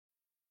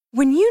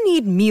When you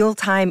need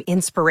mealtime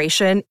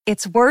inspiration,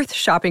 it's worth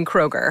shopping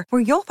Kroger,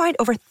 where you'll find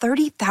over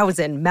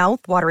 30,000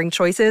 mouth-watering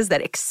choices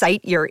that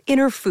excite your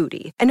inner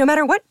foodie. And no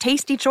matter what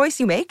tasty choice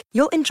you make,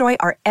 you'll enjoy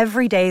our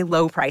everyday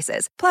low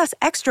prices, plus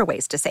extra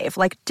ways to save,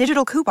 like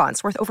digital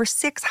coupons worth over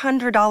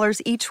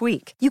 $600 each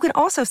week. You can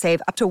also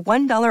save up to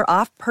 $1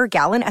 off per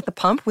gallon at the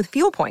pump with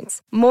fuel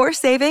points. More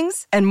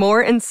savings and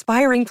more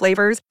inspiring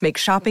flavors make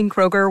shopping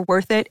Kroger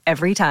worth it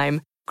every time.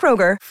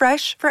 Kroger,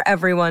 fresh for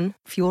everyone.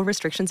 Fuel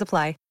restrictions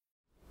apply.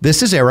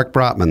 This is Eric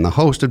Brotman, the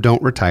host of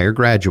Don't Retire,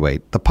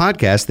 Graduate, the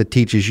podcast that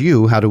teaches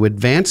you how to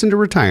advance into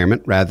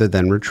retirement rather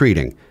than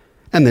retreating.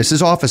 And this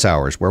is Office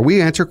Hours, where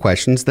we answer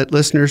questions that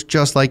listeners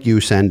just like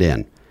you send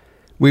in.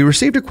 We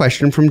received a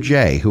question from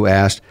Jay, who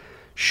asked,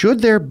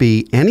 should there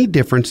be any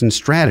difference in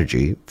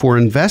strategy for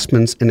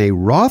investments in a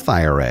Roth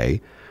IRA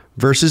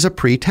versus a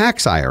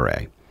pre-tax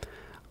IRA?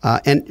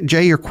 And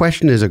Jay, your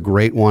question is a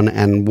great one,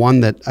 and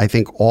one that I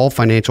think all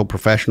financial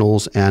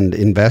professionals and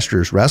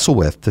investors wrestle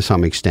with to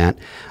some extent.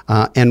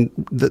 And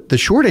the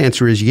short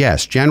answer is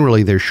yes.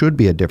 Generally, there should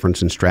be a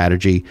difference in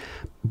strategy,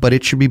 but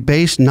it should be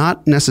based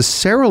not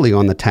necessarily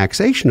on the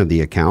taxation of the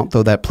account,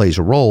 though that plays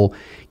a role.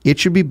 It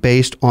should be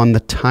based on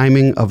the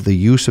timing of the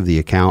use of the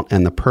account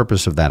and the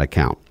purpose of that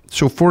account.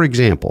 So, for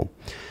example,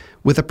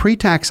 with a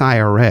pre-tax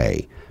IRA,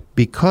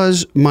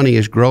 because money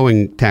is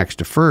growing tax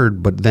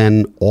deferred, but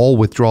then all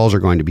withdrawals are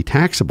going to be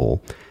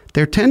taxable,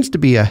 there tends to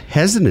be a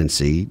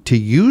hesitancy to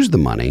use the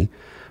money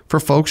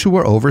for folks who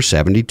are over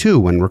 72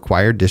 when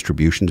required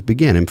distributions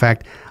begin. In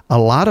fact, a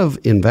lot of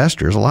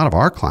investors, a lot of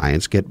our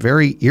clients get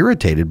very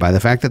irritated by the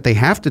fact that they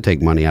have to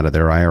take money out of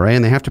their IRA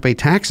and they have to pay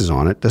taxes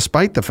on it,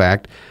 despite the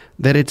fact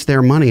that it's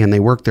their money and they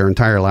work their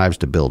entire lives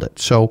to build it.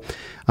 So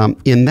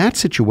in that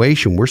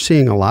situation, we're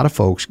seeing a lot of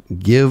folks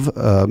give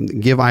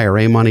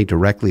IRA money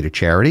directly to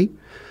charity.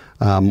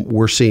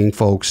 We're seeing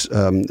folks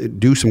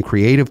do some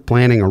creative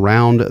planning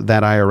around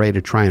that IRA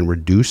to try and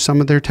reduce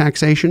some of their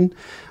taxation.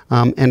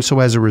 And so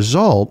as a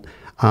result,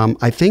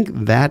 I think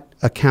that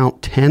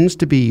account tends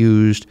to be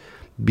used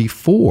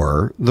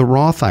before the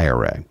Roth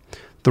IRA.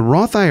 The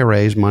Roth IRA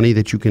is money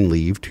that you can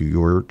leave to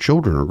your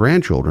children or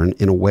grandchildren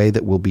in a way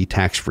that will be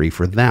tax-free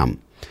for them.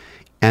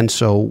 And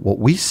so what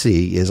we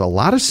see is a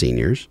lot of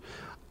seniors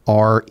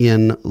are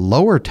in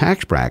lower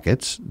tax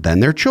brackets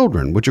than their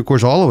children, which of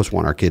course all of us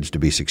want our kids to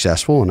be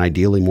successful and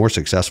ideally more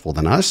successful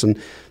than us.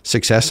 And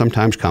success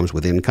sometimes comes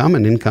with income,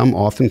 and income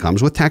often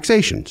comes with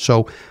taxation.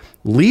 So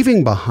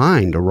leaving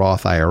behind a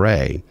Roth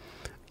IRA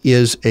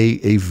is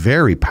a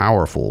very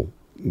powerful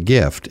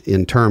gift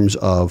in terms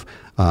of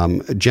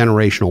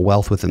generational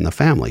wealth within the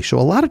family. So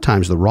a lot of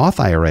times the Roth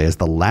IRA is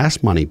the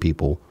last money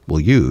people will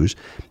use,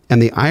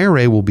 and the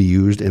IRA will be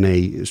used in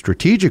a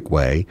strategic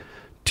way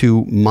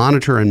to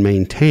monitor and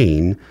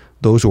maintain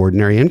those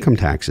ordinary income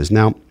taxes.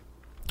 Now,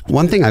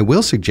 one thing I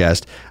will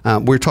suggest,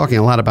 we're talking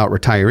a lot about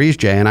retirees,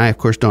 Jay, and I, of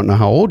course, don't know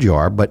how old you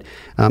are, but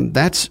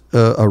that's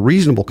a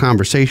reasonable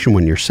conversation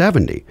when you're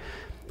 70.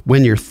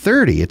 When you're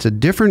 30, it's a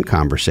different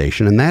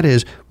conversation, and that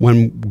is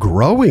when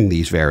growing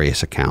these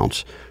various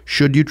accounts,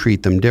 should you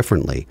treat them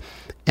differently?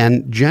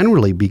 And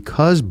generally,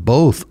 because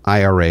both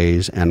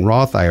IRAs and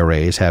Roth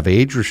IRAs have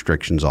age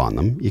restrictions on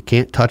them, you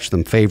can't touch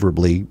them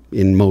favorably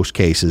in most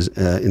cases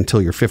until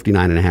you're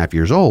 59 and a half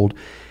years old.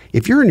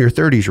 If you're in your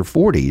 30s or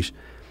 40s,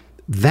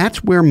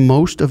 that's where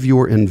most of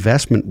your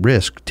investment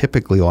risk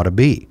typically ought to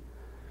be.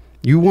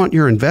 You want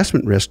your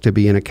investment risk to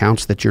be in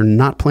accounts that you're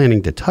not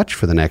planning to touch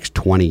for the next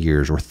 20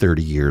 years or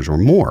 30 years or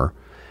more.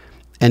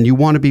 And you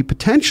want to be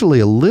potentially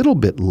a little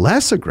bit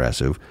less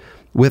aggressive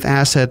with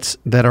assets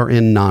that are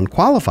in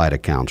non-qualified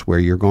accounts, where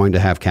you're going to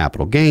have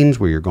capital gains,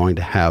 where you're going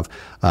to have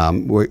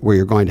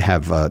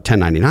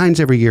 1099s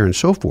every year, and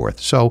so forth.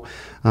 So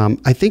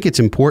I think it's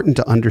important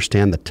to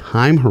understand the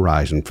time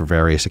horizon for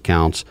various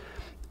accounts,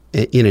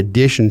 in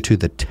addition to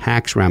the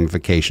tax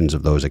ramifications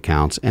of those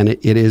accounts. And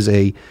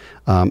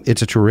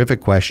it's a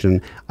terrific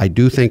question. I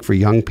do think for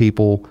young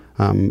people,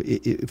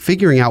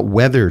 figuring out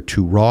whether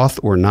to Roth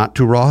or not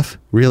to Roth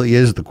really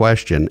is the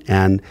question.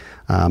 And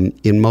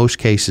in most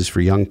cases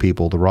for young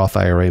people, the Roth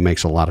IRA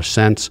makes a lot of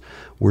sense.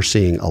 We're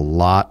seeing a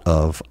lot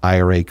of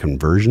IRA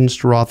conversions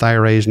to Roth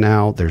IRAs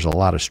now. There's a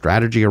lot of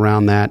strategy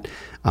around that.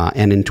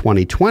 And in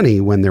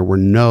 2020, when there were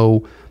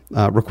no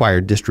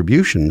required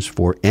distributions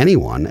for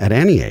anyone at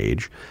any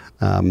age,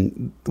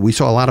 we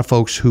saw a lot of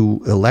folks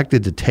who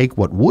elected to take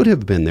what would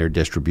have been their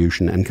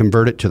distribution and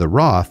convert it to the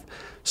Roth,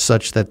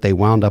 such that they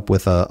wound up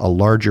with a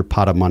larger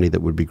pot of money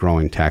that would be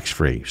growing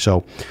tax-free.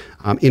 So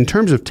in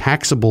terms of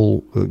taxable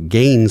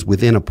gains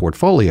within a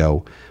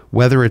portfolio,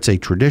 whether it's a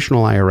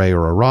traditional IRA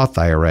or a Roth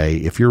IRA,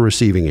 if you're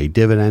receiving a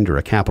dividend or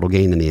a capital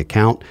gain in the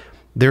account,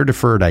 they're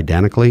deferred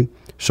identically,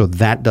 so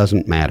that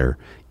doesn't matter.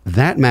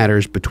 That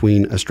matters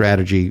between a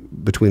strategy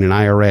between an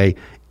IRA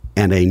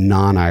and a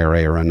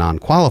non-IRA or a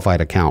non-qualified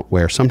account,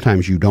 where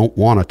sometimes you don't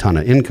want a ton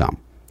of income.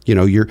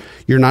 You're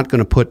not going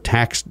to put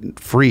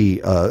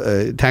tax-free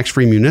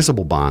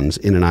municipal bonds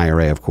in an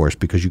IRA, of course,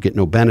 because you get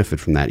no benefit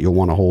from that. You'll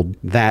want to hold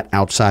that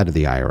outside of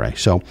the IRA.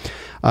 So,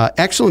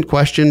 excellent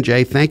question,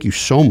 Jay. Thank you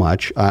so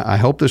much. I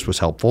hope this was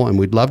helpful, and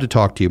we'd love to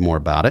talk to you more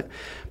about it.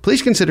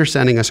 Please consider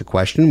sending us a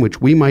question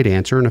which we might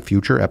answer in a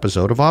future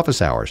episode of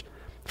Office Hours.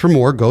 For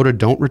more, go to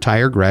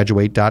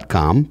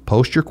don'tretiregraduate.com,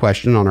 post your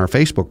question on our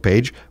Facebook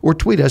page, or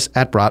tweet us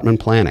at Brotman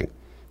Planning.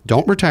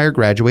 Don't Retire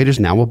Graduate is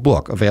now a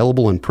book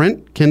available in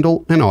print,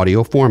 Kindle, and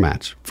audio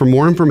formats. For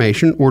more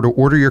information or to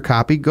order your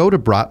copy, go to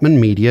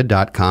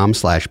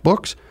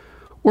brotmanmedia.com/books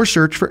or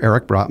search for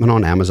Eric Brotman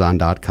on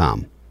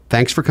Amazon.com.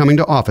 Thanks for coming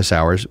to Office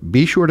Hours.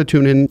 Be sure to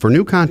tune in for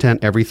new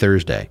content every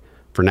Thursday.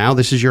 For now,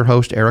 this is your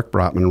host, Eric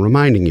Brotman,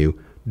 reminding you,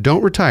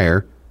 don't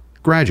retire,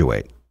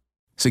 graduate.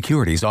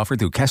 Securities offered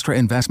through Kestra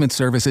Investment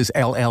Services,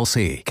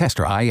 LLC.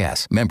 Kestra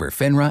IS. Member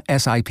FINRA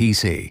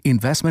SIPC.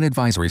 Investment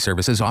advisory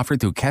services offered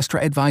through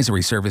Kestra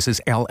Advisory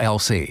Services,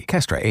 LLC.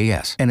 Kestra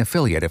AS. An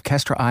affiliate of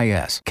Kestra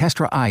IS.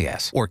 Kestra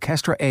IS or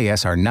Kestra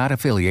AS are not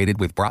affiliated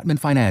with Brotman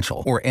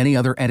Financial or any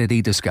other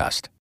entity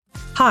discussed.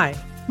 Hi,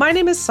 my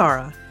name is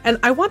Sarah, and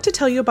I want to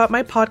tell you about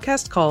my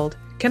podcast called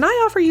Can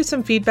I Offer You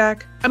Some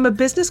Feedback? I'm a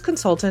business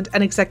consultant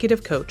and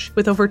executive coach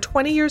with over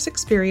 20 years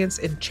experience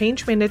in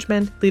change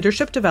management,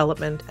 leadership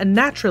development, and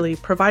naturally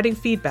providing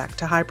feedback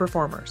to high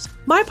performers.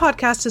 My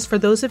podcast is for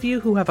those of you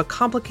who have a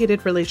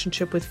complicated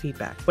relationship with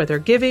feedback, whether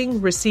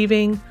giving,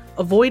 receiving,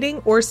 avoiding,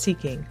 or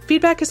seeking.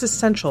 Feedback is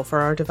essential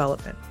for our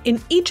development. In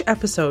each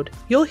episode,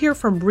 you'll hear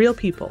from real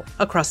people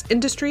across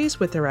industries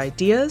with their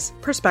ideas,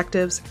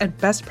 perspectives, and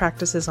best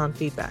practices on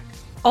feedback.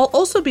 I'll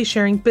also be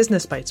sharing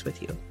business bites with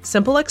you,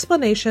 simple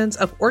explanations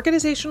of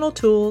organizational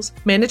tools,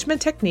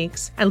 management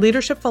techniques, and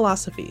leadership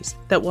philosophies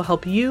that will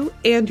help you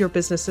and your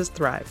businesses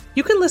thrive.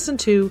 You can listen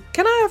to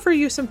Can I Offer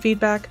You Some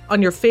Feedback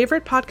on your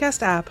favorite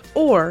podcast app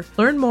or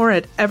learn more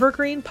at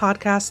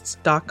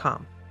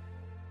evergreenpodcasts.com.